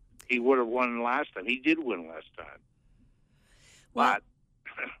 He would have won last time. He did win last time. Well,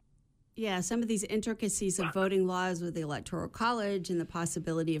 yeah, some of these intricacies of voting laws with the Electoral College and the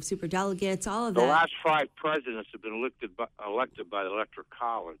possibility of superdelegates, all of that. The last 5 presidents have been elected by the Electoral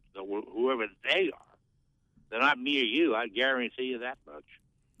College, whoever they are. They're not me or you. I guarantee you that much.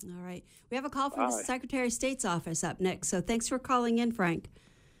 All right. We have a call from the Secretary of State's office up next, so thanks for calling in, Frank.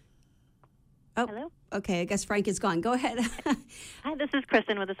 Oh, hello? Okay, I guess Frank is gone. Go ahead. Hi, this is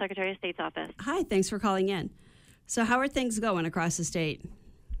Kristen with the Secretary of State's office. Hi, thanks for calling in. So how are things going across the state?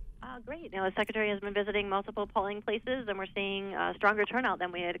 Great. The Secretary has been visiting multiple polling places, and we're seeing a stronger turnout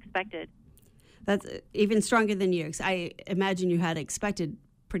than we had expected. That's even stronger than you. I imagine you had expected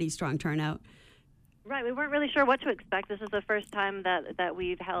pretty strong turnout. Right. We weren't really sure what to expect. This is the first time that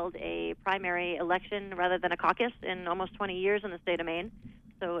we've held a primary election rather than a caucus in almost 20 years in the state of Maine.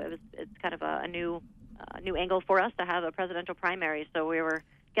 So it's kind of a new angle for us to have a presidential primary. So we were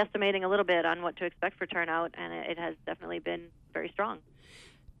guesstimating a little bit on what to expect for turnout, and it has definitely been very strong.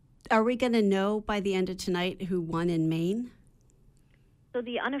 Are we going to know by the end of tonight who won in Maine? So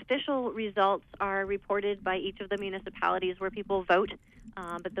the unofficial results are reported by each of the municipalities where people vote,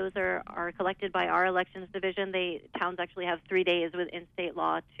 but those are collected by our elections division. Towns actually have 3 days within state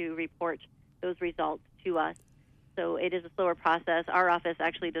law to report those results to us. So it is a slower process. Our office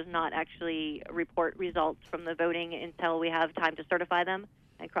actually does not report results from the voting until we have time to certify them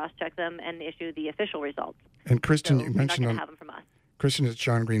and cross-check them and issue the official results. And Kristen, so you mentioned not have them from us. Kristen, it's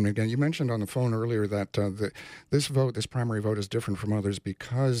John Green again. You mentioned on the phone earlier that this primary vote is different from others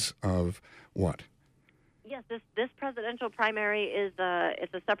because of what? Yes, this presidential primary is a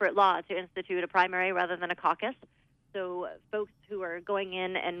separate law to institute a primary rather than a caucus. So folks who are going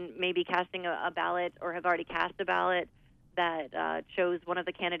in and maybe casting a ballot or have already cast a ballot that chose one of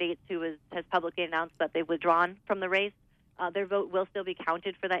the candidates who has publicly announced that they've withdrawn from the race, their vote will still be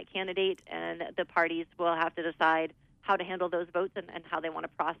counted for that candidate, and the parties will have to decide how to handle those votes and how they want to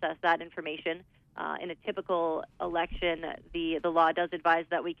process that information. In a typical election, the law does advise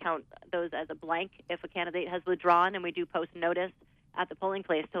that we count those as a blank if a candidate has withdrawn, and we do post notice at the polling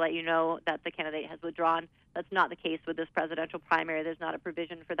place to let you know that the candidate has withdrawn. That's not the case with this presidential primary. There's not a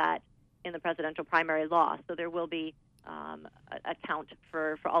provision for that in the presidential primary law. So there will be a count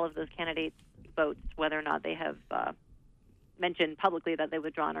for all of those candidates' votes, whether or not they have mentioned publicly that they've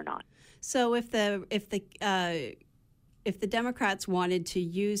withdrawn or not. So if the Democrats wanted to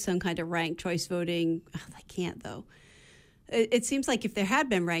use some kind of ranked choice voting, they can't though. It seems like if there had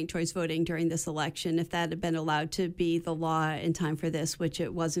been ranked choice voting during this election, if that had been allowed to be the law in time for this, which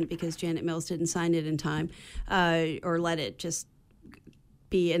it wasn't because Janet Mills didn't sign it in time, or let it just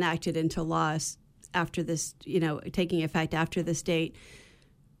be enacted into law after this, taking effect after this date.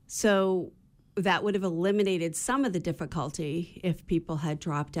 So that would have eliminated some of the difficulty if people had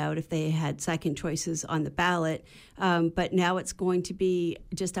dropped out, if they had second choices on the ballot. But now it's going to be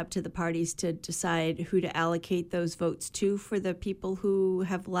just up to the parties to decide who to allocate those votes to for the people who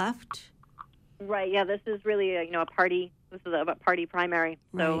have left. Right. Yeah. This is really a party. This is a party primary.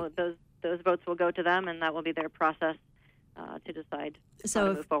 So right. those votes will go to them, and that will be their process to decide how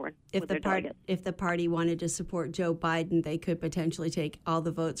to move forward. If the party wanted to support Joe Biden, they could potentially take all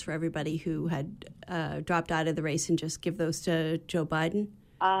the votes for everybody who had dropped out of the race and just give those to Joe Biden?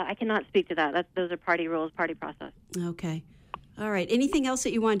 I cannot speak to that. Those are party rules, party process. Okay. All right. Anything else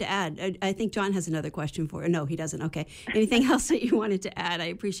that you wanted to add? I think John has another question for you. No, he doesn't. Okay. Anything else that you wanted to add? I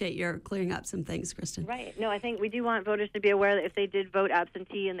appreciate your clearing up some things, Kristen. Right. No, I think we do want voters to be aware that if they did vote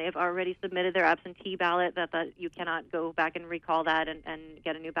absentee and they have already submitted their absentee ballot, that you cannot go back and recall that and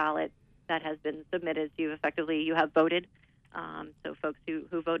get a new ballot that has been submitted to you. Effectively, you have voted. So folks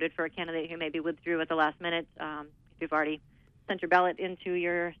who voted for a candidate who maybe withdrew at the last minute, if you've already sent your ballot into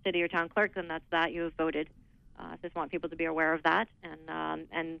your city or town clerk, then that's that. You have voted. Just want people to be aware of that,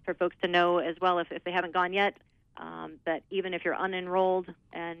 and for folks to know as well, if they haven't gone yet, that even if you're unenrolled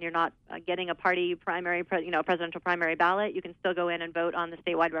and you're not getting a party primary, presidential primary ballot, you can still go in and vote on the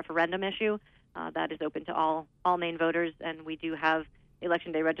statewide referendum issue. That is open to all Maine voters, and we do have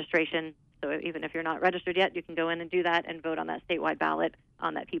Election Day registration. So even if you're not registered yet, you can go in and do that and vote on that statewide ballot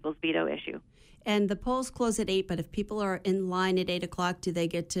on that people's veto issue. And the polls close at 8, but if people are in line at 8 o'clock, do they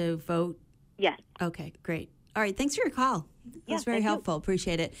get to vote? Yes. Okay, great. All right, thanks for your call. That was very thank helpful. You.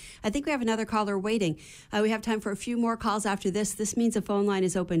 Appreciate it. I think we have another caller waiting. We have time for a few more calls after this. This means a phone line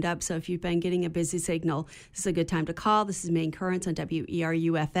is opened up, so if you've been getting a busy signal, this is a good time to call. This is Maine Currents on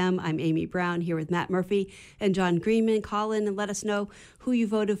WERU-FM. I'm Amy Brown here with Matt Murphy and John Greenman. Call in and let us know who you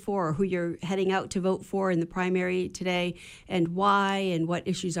voted for or who you're heading out to vote for in the primary today and why and what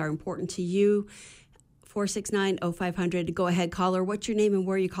issues are important to you. 469-0500. Go ahead, caller. What's your name and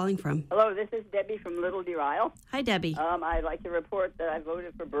where are you calling from? Hello, this is Debbie from Little Derisle. Hi, Debbie. I'd like to report that I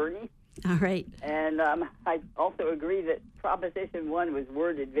voted for Bernie. All right. And I also agree that Proposition 1 was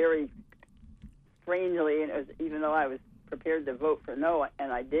worded very strangely, and even though I was prepared to vote for no,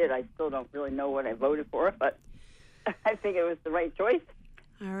 and I did, I still don't really know what I voted for, but I think it was the right choice.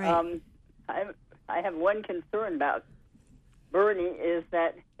 All right. I have one concern about Bernie is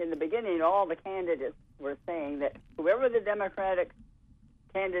that in the beginning, all the candidates were saying that whoever the Democratic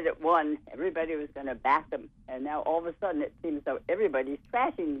candidate won, everybody was going to back them. And now all of a sudden it seems that everybody's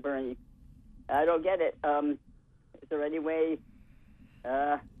trashing Bernie. I don't get it. Is there any way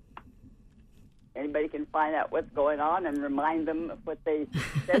anybody can find out what's going on and remind them of what they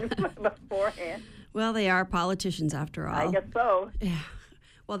said beforehand? Well, they are politicians after all. I guess so. Yeah.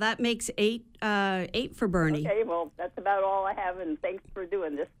 Well, that makes 8 for Bernie. Okay, well, that's about all I have, and thanks for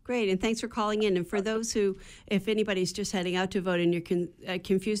doing this. Great, and thanks for calling in. And for those who, if anybody's just heading out to vote and you're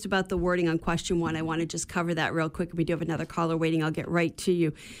confused about the wording on question 1, I want to just cover that real quick. We do have another caller waiting. I'll get right to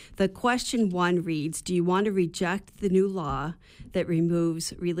you. The question 1 reads, do you want to reject the new law that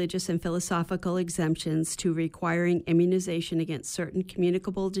removes religious and philosophical exemptions to requiring immunization against certain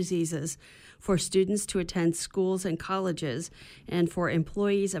communicable diseases for students to attend schools and colleges and for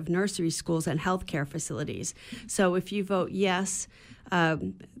employees of nursery schools and healthcare facilities? So if you vote yes,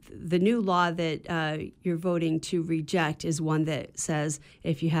 the new law that you're voting to reject is one that says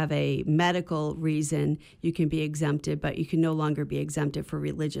if you have a medical reason, you can be exempted, but you can no longer be exempted for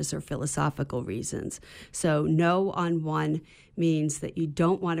religious or philosophical reasons. So no on 1 means that you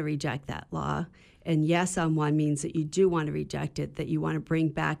don't want to reject that law. And yes on 1 means that you do want to reject it, that you want to bring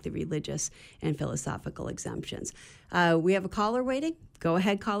back the religious and philosophical exemptions. We have a caller waiting. Go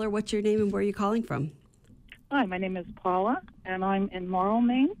ahead, caller. What's your name and where are you calling from? Hi, my name is Paula, and I'm in Morrill,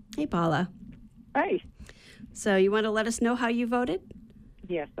 Maine. Hey, Paula. Hi. So you want to let us know how you voted?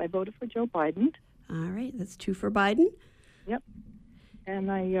 Yes, I voted for Joe Biden. All right, that's 2 for Biden. Yep.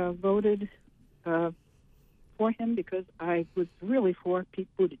 And I voted for him because I was really for Pete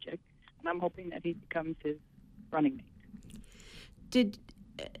Buttigieg, and I'm hoping that he becomes his running mate. Did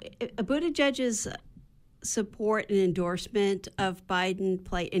Buttigieg's support and endorsement of Biden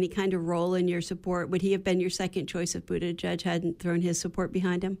play any kind of role in your support? Would he have been your second choice if Buttigieg hadn't thrown his support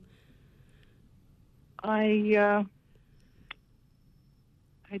behind him? I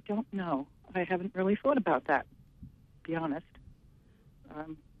don't know. I haven't really thought about that, to be honest.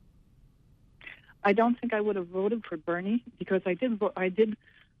 I don't think I would have voted for Bernie because I did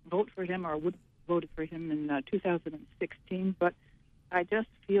vote for him or would have voted for him in 2016, but I just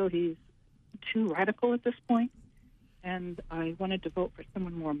feel he's too radical at this point, and I wanted to vote for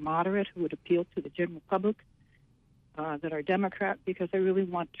someone more moderate who would appeal to the general public that are Democrat because I really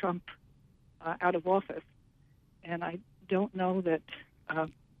want Trump out of office. And I don't know that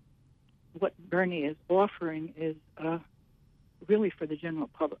what Bernie is offering is really for the general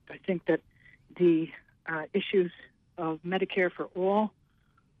public. I think that the issues of Medicare for all,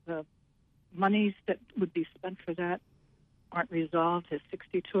 the monies that would be spent for that aren't resolved. His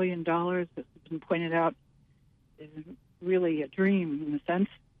 $60 trillion, as has been pointed out, is really a dream in a sense.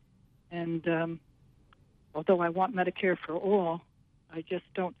 And although I want Medicare for all, I just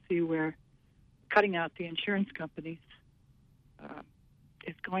don't see where cutting out the insurance companies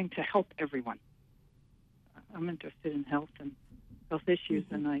is going to help everyone. I'm interested in health and health issues,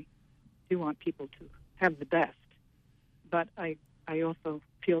 and I do want people to have the best. But I also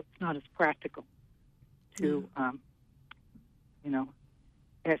feel it's not as practical to,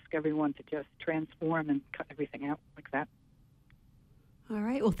 ask everyone to just transform and cut everything out like that. All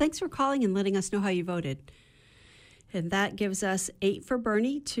right. Well, thanks for calling and letting us know how you voted. And that gives us 8 for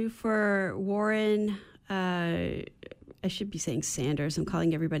Bernie, 2 for Warren. I should be saying Sanders. I'm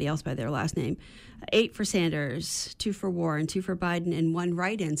calling everybody else by their last name. 8 for Sanders, 2 for Warren, 2 for Biden, and 1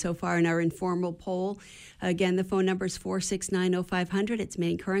 write-in so far in our informal poll. Again, the phone number is 469-0500. It's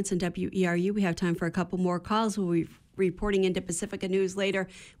Main Currents and WERU. We have time for a couple more calls. We'll be reporting into Pacifica News later.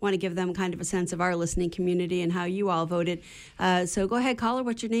 Want to give them kind of a sense of our listening community and how you all voted. So go ahead, caller.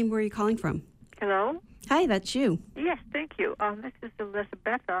 What's your name? Where are you calling from? Hello? Hi, that's you. Yes, thank you. This is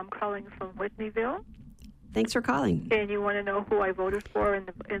Elizabeth. I'm calling from Whitneyville. Thanks for calling. And you want to know who I voted for in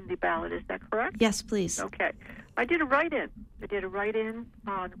the ballot, is that correct? Yes, please. Okay. I did a write-in.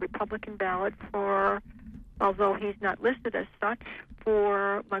 On the Republican ballot for, although he's not listed as such,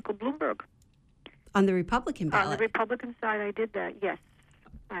 for Michael Bloomberg. On the Republican ballot? On the Republican side, I did that, yes.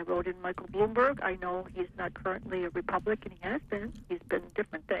 I wrote in Michael Bloomberg. I know he's not currently a Republican. He has been. He's been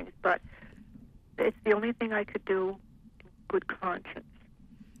different things. But it's the only thing I could do in good conscience.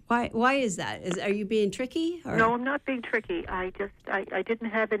 Why is that? Are you being tricky? Or? No, I'm not being tricky. I didn't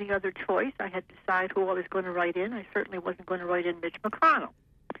have any other choice. I had to decide who I was going to write in. I certainly wasn't going to write in Mitch McConnell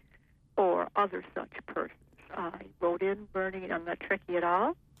or other such persons. I wrote in Bernie. I'm not tricky at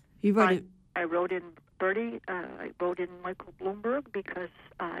all. You wrote in? I wrote in Bernie. I wrote in Michael Bloomberg because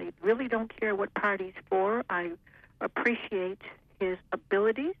I really don't care what party he's for. I appreciate his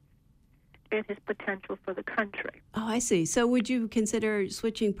abilities and his potential for the country. Oh, I see. So would you consider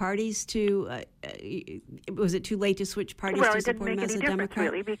switching parties to, was it too late to switch parties to support him as a Democrat? Well, it didn't make any difference,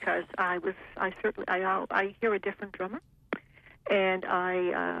 really, because I hear a different drummer. And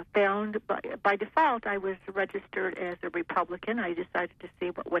I found, by default, I was registered as a Republican. I decided to see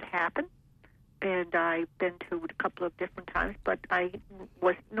what would happen. And I've been to a couple of different times, but I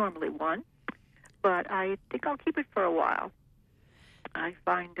was normally one. But I think I'll keep it for a while. I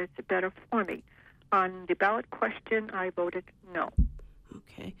find it's better for me. On the ballot question, I voted no.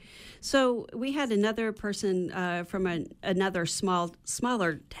 Okay. So we had another person from another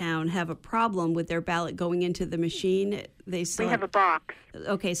smaller town have a problem with their ballot going into the machine. We have a box.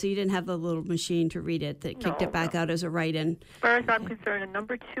 Okay, so you didn't have the little machine to read it that kicked it back out as a write-in. As far as I'm concerned, a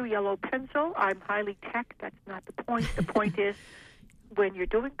number 2 yellow pencil. I'm highly tech. That's not the point. The point is, when you're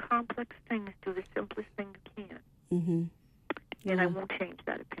doing complex things, do the simplest thing you can. Mm-hmm. And I won't change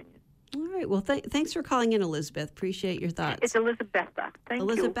that opinion. All right. Well, thanks for calling in, Elizabeth. Appreciate your thoughts. It's Elizabetha. Thank you.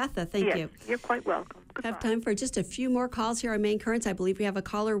 Elizabetha, thank you. You're quite welcome. Goodbye. Have time for just a few more calls here on Main Currents. I believe we have a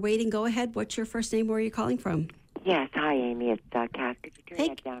caller waiting. Go ahead. What's your first name? Where are you calling from? Yes. Hi, Amy. It's Catherine. Hey.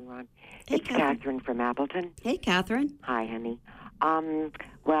 That down, Ron. Hey, it's Catherine from Appleton. Hey, Catherine. Hi, honey.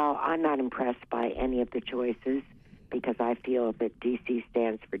 Well, I'm not impressed by any of the choices because I feel that D.C.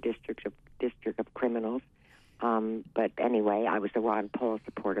 stands for District of Criminals. But anyway, I was a Ron Paul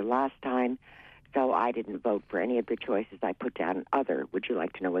supporter last time, so I didn't vote for any of the choices. I put down other. Would you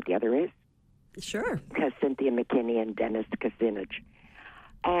like to know what the other is? Sure. Cynthia McKinney and Dennis Kucinich.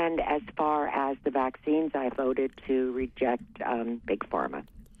 And as far as the vaccines, I voted to reject Big Pharma.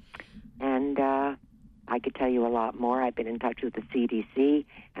 And I could tell you a lot more. I've been in touch with the CDC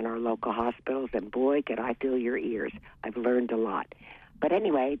and our local hospitals, and boy, could I fill your ears. I've learned a lot. But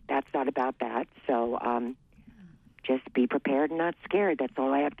anyway, that's not about that. So just be prepared and not scared. That's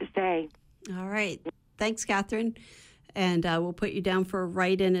all I have to say. All right. Thanks, Catherine. And we'll put you down for a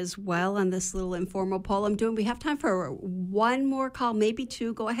write-in as well on this little informal poll I'm doing. We have time for one more call, maybe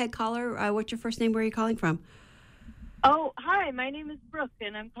two. Go ahead, caller. What's your first name? Where are you calling from? Oh, hi. My name is Brooke,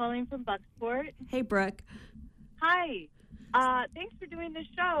 and I'm calling from Bucksport. Hey, Brooke. Hi. Thanks for doing the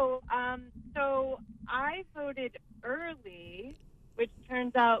show. So I voted early, which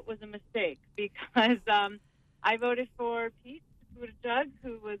turns out was a mistake because I voted for Pete Buttigieg,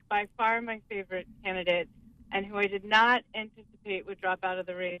 who was by far my favorite candidate and who I did not anticipate would drop out of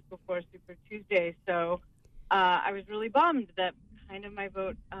the race before Super Tuesday. So I was really bummed that kind of my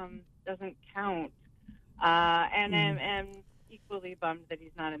vote doesn't count. And am equally bummed that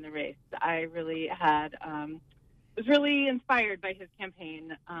he's not in the race. I really was really inspired by his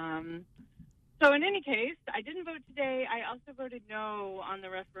campaign. So in any case, I didn't vote today. I also voted no on the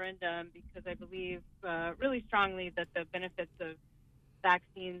referendum because I believe really strongly that the benefits of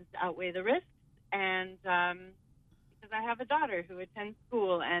vaccines outweigh the risks. And because I have a daughter who attends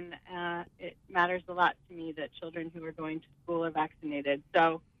school, and it matters a lot to me that children who are going to school are vaccinated.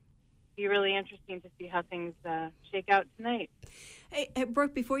 So be really interesting to see how things shake out tonight. Hey,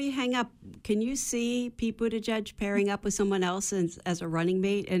 Brooke, before you hang up, can you see Pete Buttigieg pairing up with someone else as a running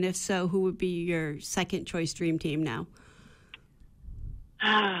mate? And if so, who would be your second choice dream team now?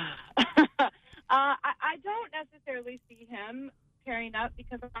 I don't necessarily see him pairing up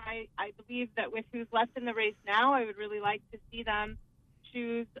because I believe that with who's left in the race now, I would really like to see them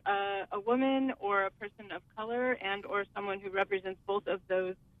choose a woman or a person of color and or someone who represents both of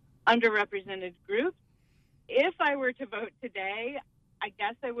those underrepresented groups. If I were to vote today, I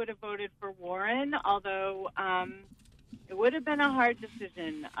guess I would have voted for Warren, although it would have been a hard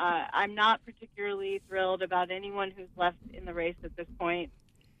decision. I'm not particularly thrilled about anyone who's left in the race at this point.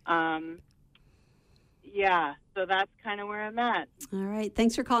 Yeah, so that's kind of where I'm at. All right.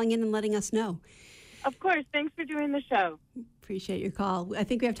 Thanks for calling in and letting us know. Of course. Thanks for doing the show. Appreciate your call. I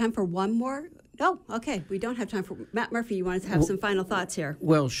think we have time for one more. Oh, okay. We don't have time for Matt Murphy. You wanted to have some final thoughts here.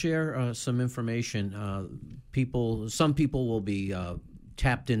 Well, share some information. Some people will be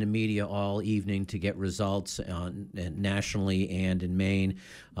tapped into media all evening to get results nationally and in Maine,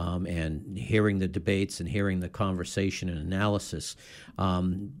 and hearing the debates and hearing the conversation and analysis.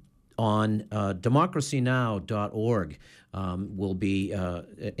 On democracynow.org will be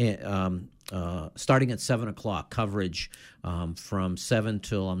starting at 7 o'clock, coverage from 7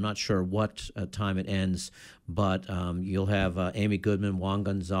 till I'm not sure what time it ends, but you'll have Amy Goodman, Juan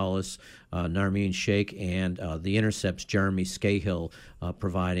Gonzalez, Narmeen Sheikh, and The Intercept's Jeremy Scahill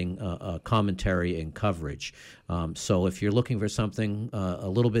providing commentary and coverage. So if you're looking for something a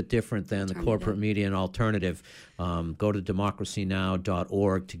little bit different than the corporate media and alternative, go to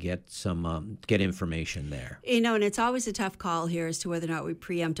democracynow.org to get information there. And it's always a tough call here as to whether or not we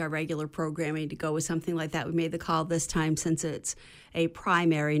preempt our regular programming to go with something like that. We made the call this time since it's a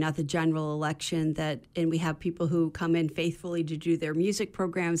primary, not the general election, and we have people who come in faithfully to do their music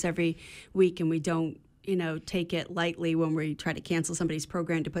programs every week, and we don't take it lightly when we try to cancel somebody's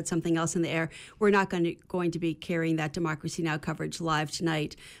program to put something else in the air. We're not going to be carrying that Democracy Now! Coverage live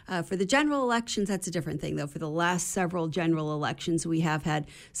tonight. For the general elections, that's a different thing, though. For the last several general elections, we have had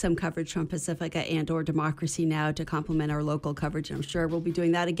some coverage from Pacifica and or Democracy Now! To complement our local coverage, and I'm sure we'll be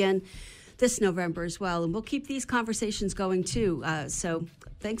doing that again this November as well. And we'll keep these conversations going, too. So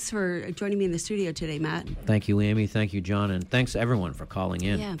thanks for joining me in the studio today, Matt. Thank you, Amy. Thank you, John. And thanks, everyone, for calling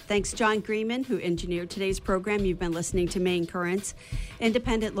in. Yeah. Thanks, John Greenman, who engineered today's program. You've been listening to Maine Currents,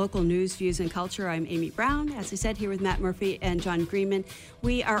 independent local news, views, and culture. I'm Amy Brown, as I said, here with Matt Murphy and John Greenman.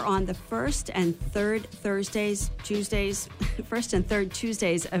 We are on the first and third Tuesdays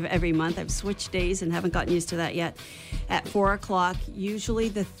of every month. I've switched days and haven't gotten used to that yet. At 4 o'clock, usually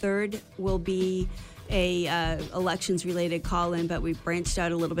the third will be a elections-related call-in, but we branched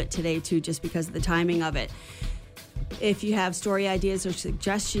out a little bit today, too, just because of the timing of it. If you have story ideas or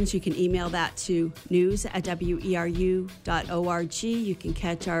suggestions, you can email that to news@weru.org. You can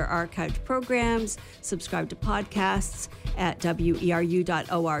catch our archived programs, subscribe to podcasts at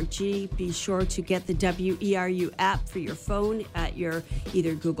weru.org. Be sure to get the WERU app for your phone at your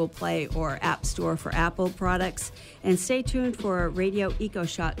either Google Play or App Store for Apple products. And stay tuned for Radio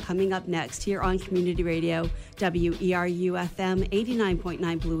EcoShock coming up next here on Community Radio, WERU-FM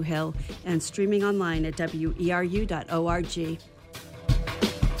 89.9 Blue Hill, and streaming online at weru.org.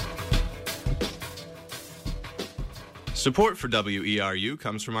 Support for WERU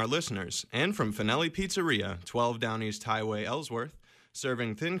comes from our listeners and from Finelli Pizzeria, 12 Down East Highway, Ellsworth,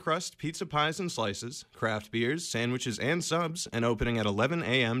 serving thin crust pizza pies and slices, craft beers, sandwiches, and subs, and opening at 11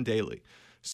 a.m. daily.